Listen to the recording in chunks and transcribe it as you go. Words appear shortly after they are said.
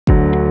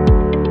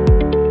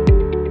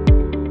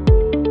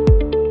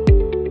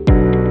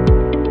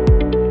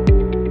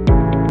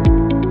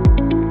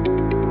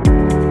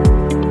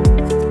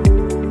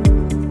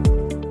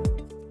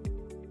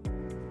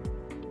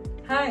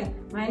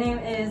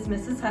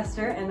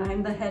Hester, and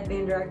I'm the head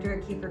band director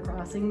at Kiefer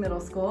Crossing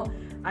Middle School.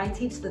 I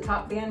teach the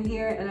top band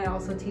here, and I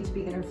also teach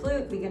beginner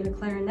flute, beginner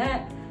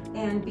clarinet,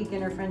 and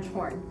beginner French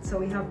horn. So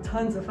we have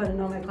tons of fun in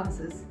all my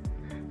classes.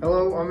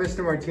 Hello, I'm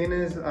Mr.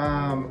 Martinez.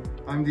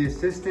 I'm the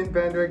assistant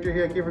band director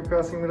here at Kiefer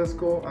Crossing Middle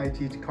School. I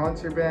teach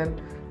concert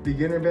band,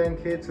 beginner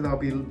band kit, so that'll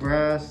be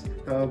brass,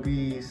 that'll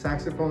be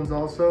saxophones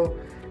also.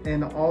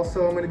 And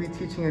also I'm going to be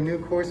teaching a new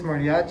course,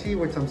 mariachi,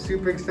 which I'm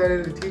super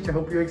excited to teach. I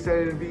hope you're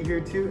excited to be here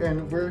too,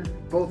 and we're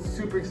both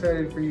super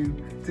excited for you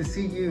to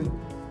see you.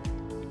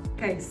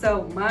 Okay,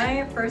 so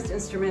my first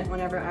instrument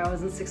whenever I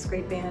was in 6th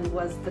grade band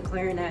was the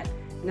clarinet.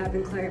 And I've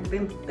been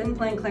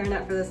playing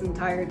clarinet for this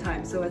entire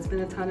time, so it's been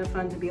a ton of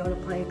fun to be able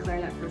to play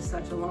clarinet for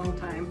such a long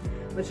time,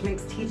 which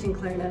makes teaching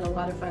clarinet a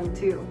lot of fun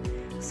too.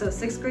 So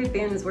 6th grade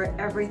band is where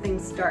everything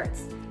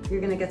starts. You're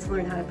gonna get to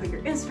learn how to put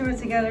your instrument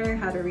together,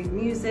 how to read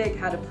music,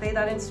 how to play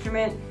that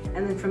instrument,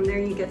 and then from there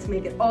you get to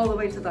make it all the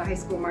way to the high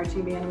school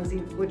marching band,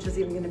 which is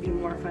even gonna be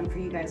more fun for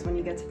you guys when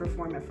you get to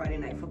perform at Friday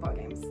night football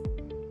games.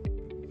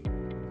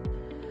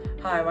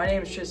 Hi, my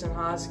name is Tristan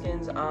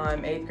Hoskins.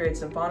 I'm 8th grade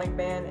symphonic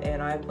band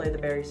and I play the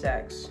bari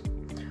sax.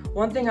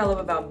 One thing I love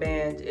about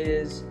band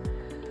is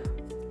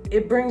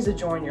it brings a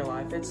joy in your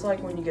life. It's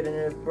like when you get a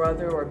new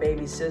brother or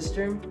baby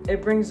sister.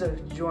 It brings a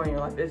joy in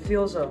your life. It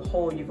feels a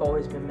hole you've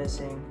always been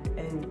missing,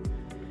 and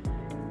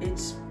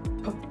it's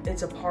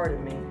a part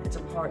of me.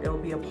 It'll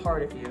be a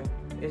part of you.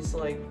 It's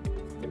like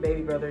your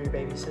baby brother, your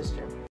baby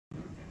sister.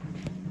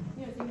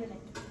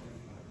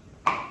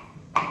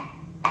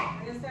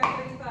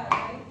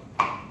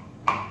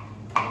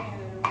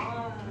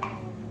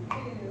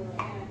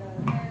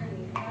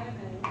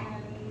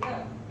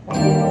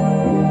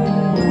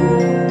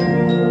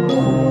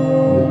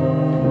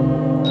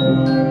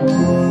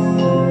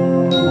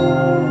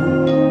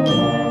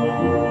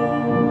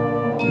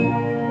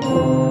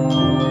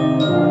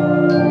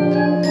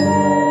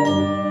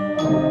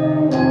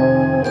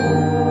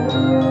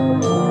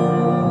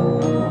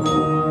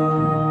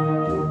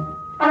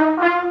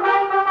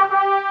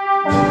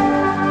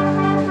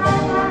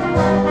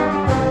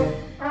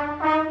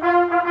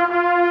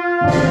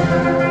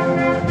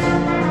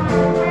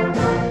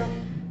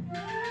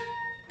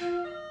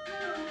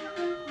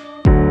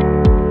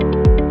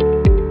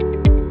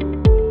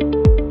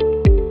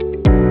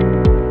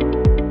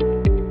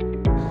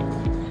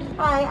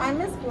 Hi, I'm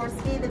Ms.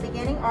 Gorski, the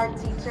beginning art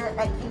teacher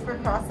at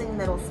Kiefer Crossing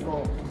Middle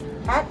School.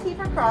 At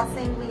Kiefer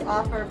Crossing, we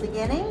offer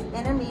beginning,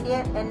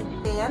 intermediate, and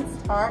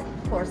advanced art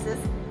courses,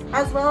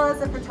 as well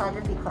as a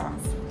photography class.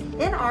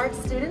 In art,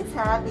 students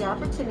have the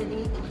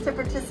opportunity to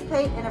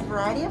participate in a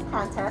variety of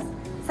contests,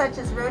 such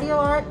as rodeo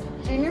art,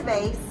 junior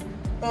bass,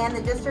 and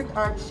the district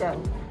art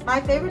show. My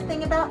favorite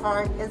thing about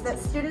art is that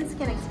students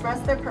can express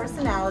their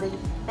personality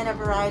in a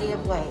variety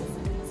of ways.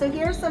 So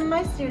here are some of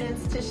my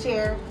students to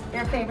share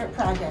their favorite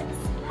projects.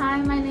 Hi,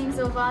 my name is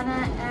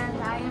Ovana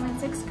and I am in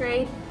 6th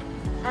grade.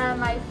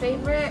 My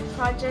favorite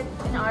project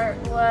in art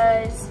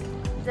was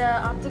the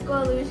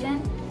optical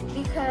illusion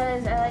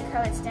because I like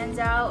how it stands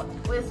out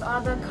with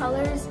all the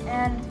colors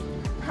and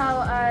how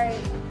I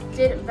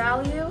did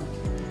value.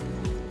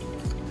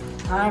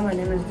 Hi, my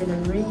name is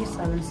Dylan Reese.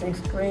 I'm in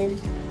 6th grade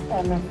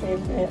and my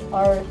favorite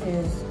art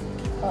is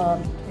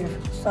your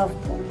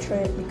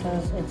self-portrait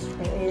because it's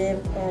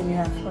creative and you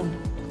have fun.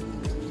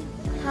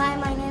 Hi,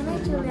 my name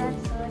is Juliet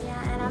Sonia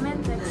and I'm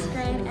in 6th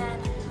grade,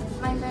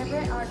 and my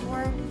favorite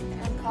artwork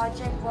and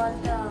project was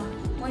the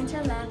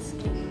winter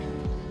landscape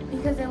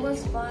because it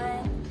was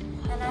fun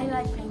and I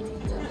like painting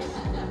too.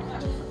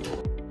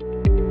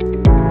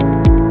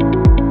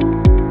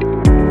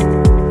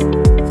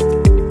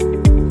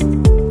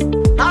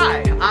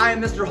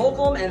 I'm Mr.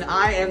 Holcomb and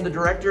I am the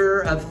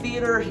director of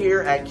theater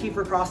here at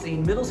Kiefer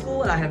Crossing Middle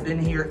School, and I have been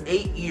here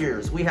 8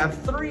 years. We have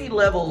 3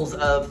 levels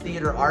of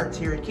theater arts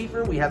here at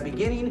Kiefer. We have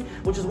beginning,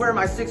 which is where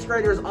my 6th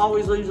graders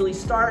always usually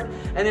start,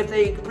 and if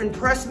they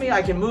impress me,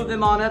 I can move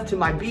them on up to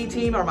my B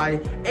team or my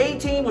A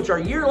team, which are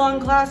year-long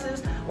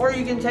classes, or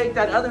you can take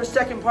that other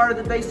second part of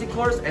the basic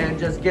course and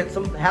just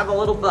have a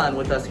little fun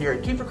with us here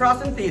at Kiefer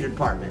Crossing Theater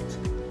Department.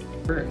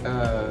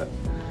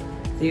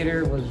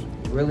 Theater was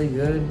really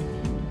good.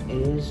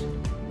 It is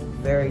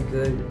very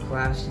good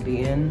class to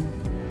be in.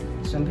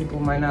 Some people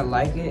might not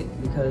like it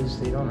because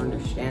they don't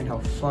understand how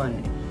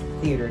fun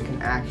theater can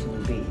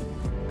actually be.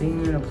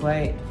 Being in a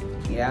play,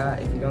 yeah,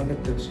 if you don't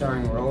get the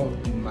starring role,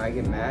 you might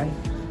get mad,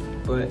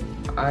 but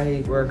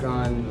I work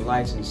on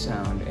lights and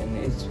sound and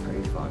it's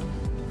pretty fun.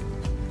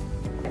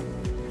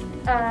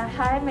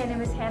 Hi, my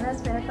name is Hannah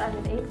Smith. I'm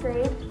in 8th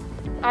grade.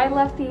 I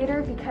love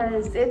theater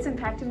because it's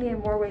impacted me in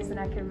more ways than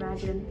I can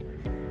imagine.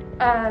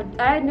 I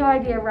had no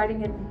idea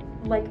writing in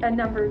like a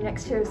number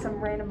next to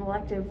some random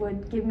elective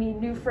would give me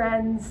new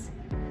friends,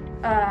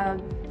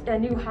 a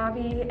new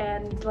hobby,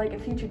 and like a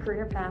future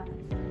career path.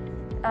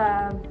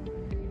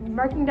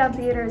 Marking down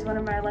theater as one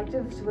of my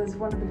electives was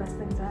one of the best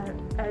things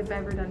I've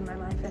ever done in my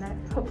life, and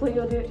hopefully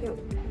you'll do it too.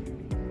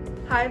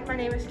 Hi, my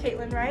name is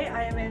Caitlin Wright.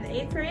 I am in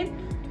 8th grade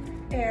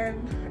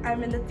and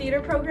I'm in the theater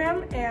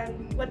program,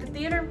 and what the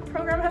theater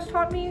program has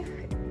taught me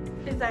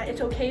is that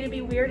it's okay to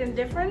be weird and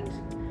different,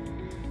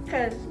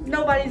 because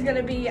nobody's going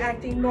to be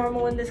acting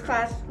normal in this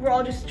class. We're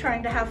all just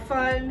trying to have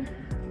fun.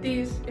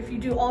 If you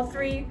do all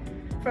three,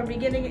 from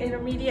beginning,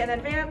 intermediate, and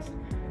advanced,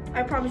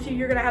 I promise you,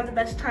 you're going to have the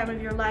best time of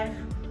your life.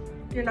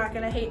 You're not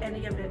going to hate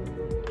any of it.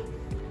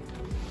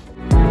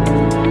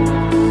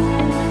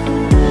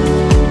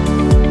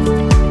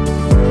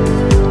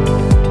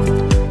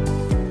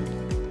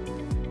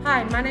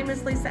 Hi, my name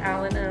is Lisa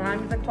Allen and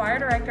I'm the choir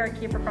director at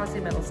Kiefer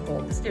Crossing Middle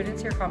School. The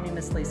students here call me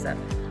Miss Lisa.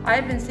 I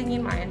have been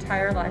singing my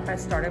entire life. I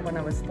started when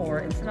I was 4,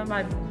 and some of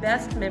my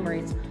best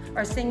memories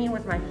are singing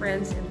with my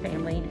friends and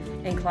family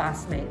and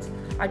classmates.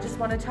 I just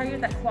want to tell you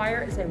that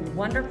choir is a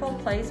wonderful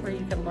place where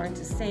you can learn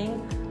to sing,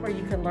 where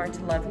you can learn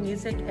to love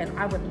music, and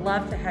I would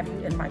love to have you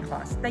in my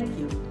class. Thank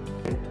you.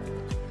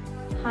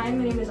 Hi,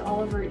 my name is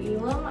Oliver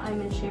Elam.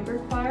 I'm in chamber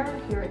choir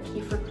here at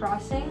Kiefer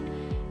Crossing.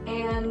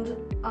 And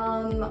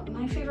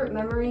my favorite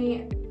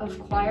memory of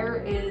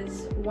choir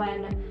is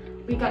when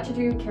we got to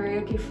do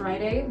Karaoke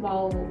Friday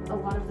while a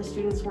lot of the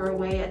students were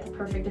away at the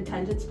Perfect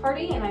Attendance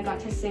Party, and I got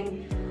to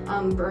sing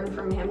Burn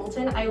from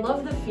Hamilton. I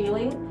love the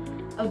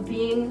feeling of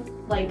being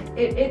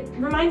it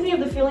reminds me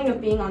of the feeling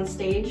of being on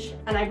stage,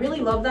 and I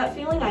really love that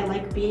feeling. I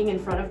like being in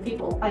front of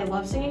people. I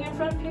love singing in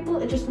front of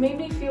people. It just made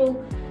me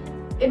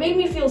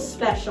feel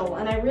special,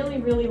 and I really,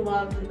 really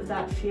love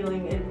that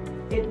feeling.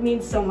 It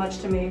means so much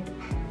to me.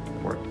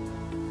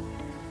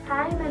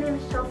 Hi, my name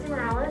is Chelsea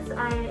Morales.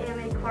 I am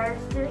a choir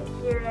student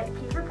here at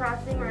Kiefer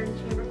Crossing. We're in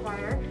chamber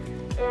choir,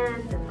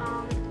 and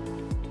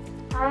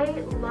I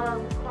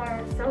love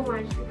choir so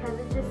much because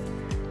it's just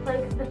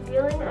like the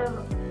feeling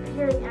of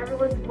hearing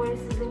everyone's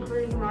voices,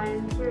 including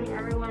mine, hearing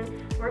everyone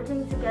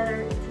working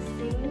together to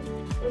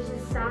sing. It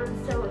just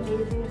sounds so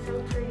amazing,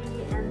 so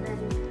pretty, and then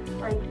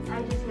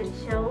I just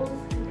get chills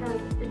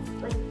because it's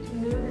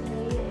moves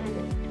me,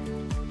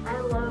 and I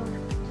love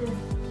just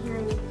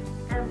hearing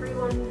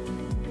everyone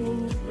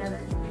being together.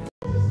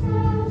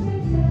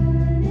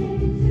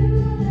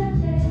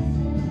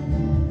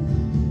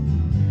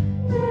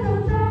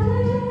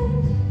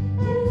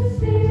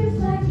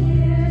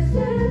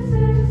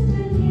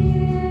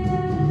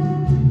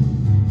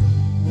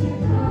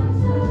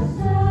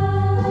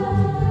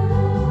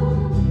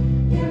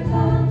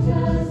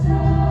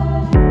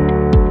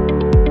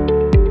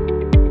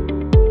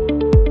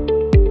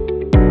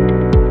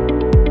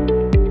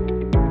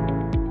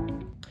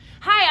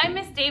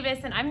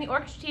 And I'm the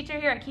orchestra teacher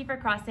here at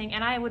Kiefer Crossing,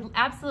 and I would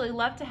absolutely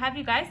love to have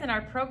you guys in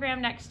our program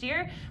next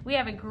year. We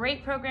have a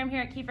great program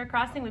here at Kiefer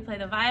Crossing. We play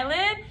the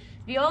violin,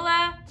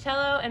 viola,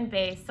 cello, and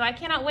bass. So I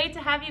cannot wait to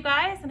have you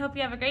guys and hope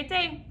you have a great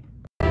day.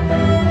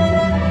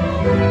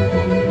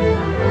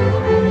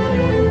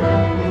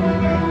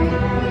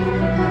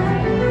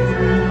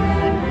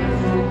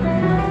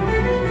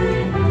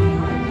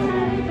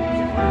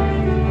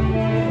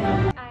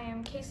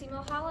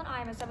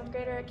 I'm a 7th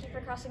grader at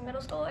Kiefer Crossing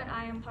Middle School, and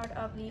I am part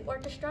of the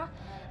orchestra,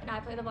 and I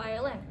play the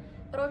violin.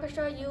 At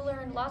orchestra, you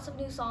learn lots of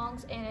new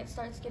songs, and it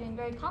starts getting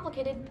very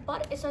complicated,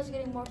 but it starts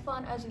getting more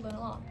fun as you learn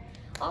along.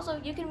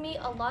 Also, you can meet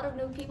a lot of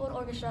new people in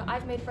orchestra.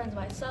 I've made friends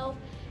myself,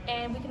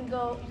 and you can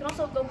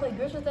also go play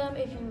groups with them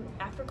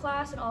after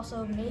class, and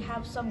also may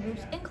have some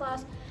groups in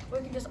class where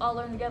you can just all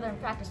learn together and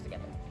practice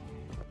together.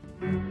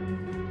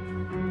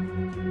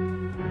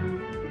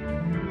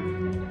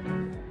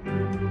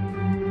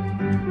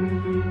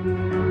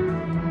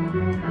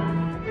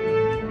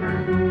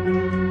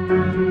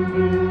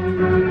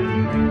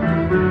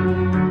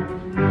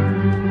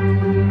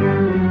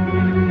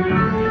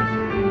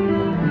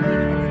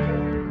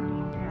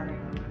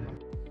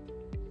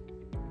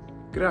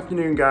 Good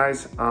afternoon,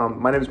 guys.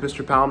 My name is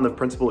Mr. Powell. I'm the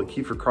principal at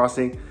Kiefer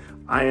Crossing.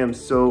 I am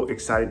so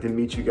excited to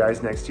meet you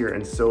guys next year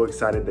and so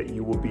excited that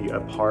you will be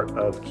a part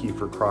of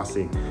Kiefer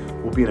Crossing.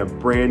 We'll be in a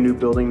brand new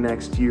building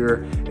next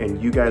year,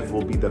 and you guys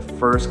will be the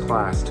first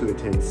class to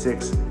attend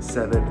 6th,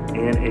 7th,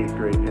 and 8th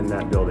grade in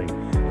that building.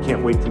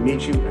 Can't wait to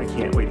meet you. I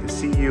can't wait to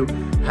see you.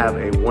 Have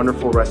a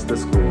wonderful rest of the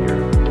school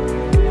year.